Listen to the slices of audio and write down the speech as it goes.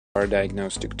our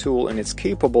diagnostic tool, and it's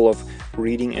capable of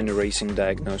reading and erasing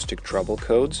diagnostic trouble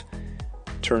codes,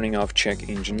 turning off check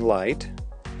engine light,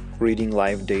 reading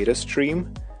live data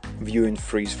stream, viewing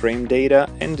freeze frame data,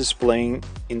 and displaying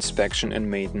inspection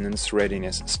and maintenance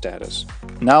readiness status.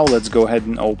 Now let's go ahead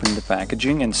and open the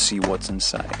packaging and see what's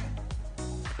inside.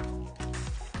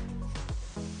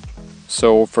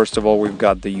 So first of all, we've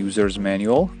got the user's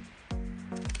manual.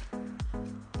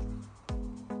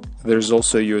 There's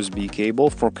also a USB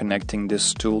cable for connecting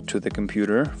this tool to the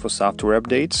computer for software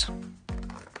updates.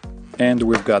 And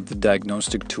we've got the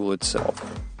diagnostic tool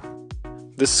itself.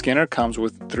 This scanner comes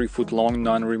with 3-foot long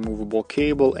non-removable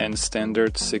cable and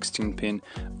standard 16-pin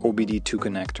OBD2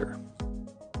 connector.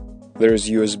 There is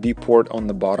a USB port on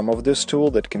the bottom of this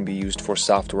tool that can be used for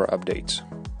software updates.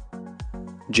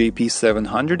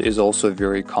 JP700 is also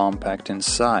very compact in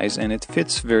size, and it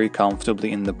fits very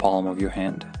comfortably in the palm of your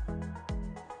hand.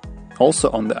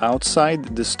 Also on the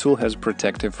outside, this tool has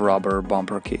protective rubber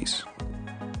bumper case.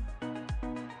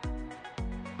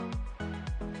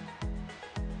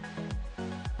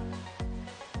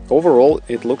 Overall,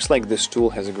 it looks like this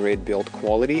tool has a great build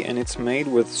quality, and it's made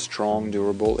with strong,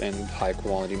 durable and high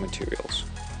quality materials.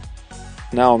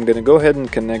 Now I'm gonna go ahead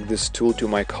and connect this tool to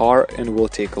my car and we'll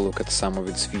take a look at some of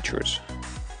its features.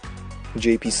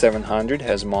 JP700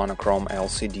 has monochrome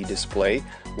LCD display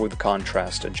with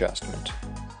contrast adjustment.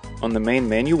 On the main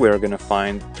menu we're gonna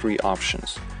find 3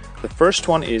 options. The first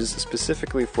one is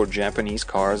specifically for Japanese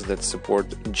cars that support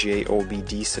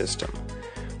JOBD system.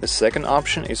 The second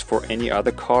option is for any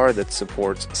other car that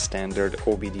supports standard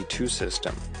OBD2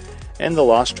 system. And the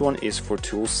last one is for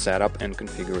tool setup and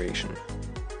configuration.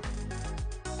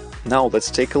 Now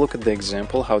let's take a look at the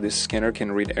example how this scanner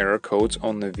can read error codes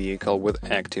on the vehicle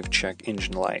with active check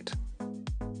engine light.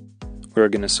 We're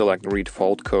going to select read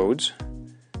fault codes,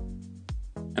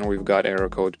 and we've got error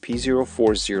code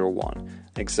P0401,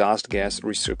 exhaust gas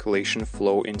recirculation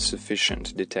flow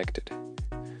insufficient detected.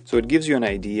 So it gives you an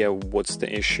idea what's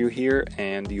the issue here,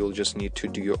 and you'll just need to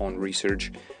do your own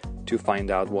research to find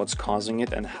out what's causing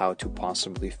it and how to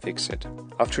possibly fix it.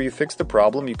 After you fix the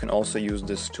problem, you can also use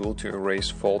this tool to erase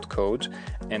fault codes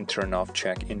and turn off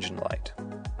check engine light.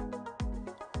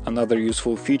 Another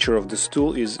useful feature of this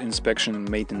tool is inspection and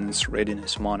maintenance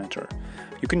readiness monitor.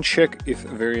 You can check if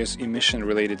various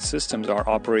emission-related systems are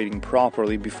operating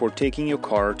properly before taking your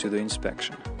car to the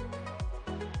inspection.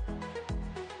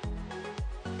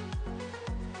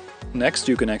 Next,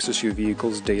 you can access your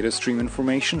vehicle's data stream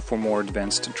information for more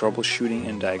advanced troubleshooting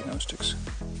and diagnostics.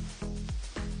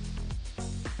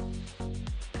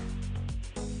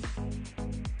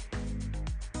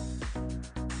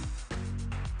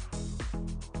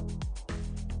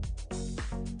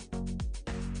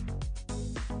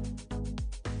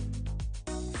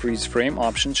 Freeze frame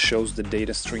options shows the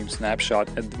data stream snapshot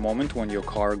at the moment when your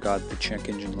car got the check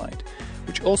engine light,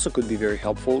 which also could be very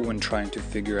helpful when trying to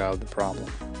figure out the problem.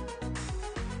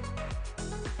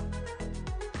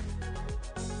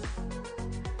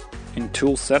 In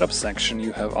Tool Setup section,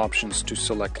 you have options to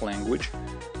select language,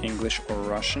 English or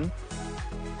Russian,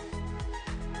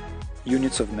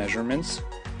 units of measurements,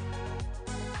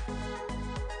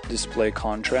 display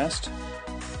contrast.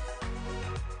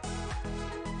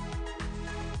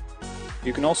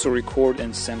 You can also record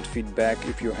and send feedback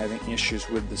if you're having issues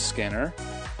with the scanner.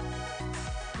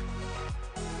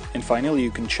 And finally,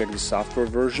 you can check the software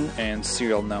version and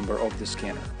serial number of the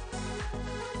scanner.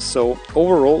 So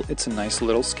overall, it's a nice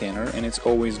little scanner, and it's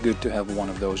always good to have one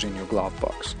of those in your glove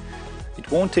box. It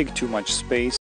won't take too much space,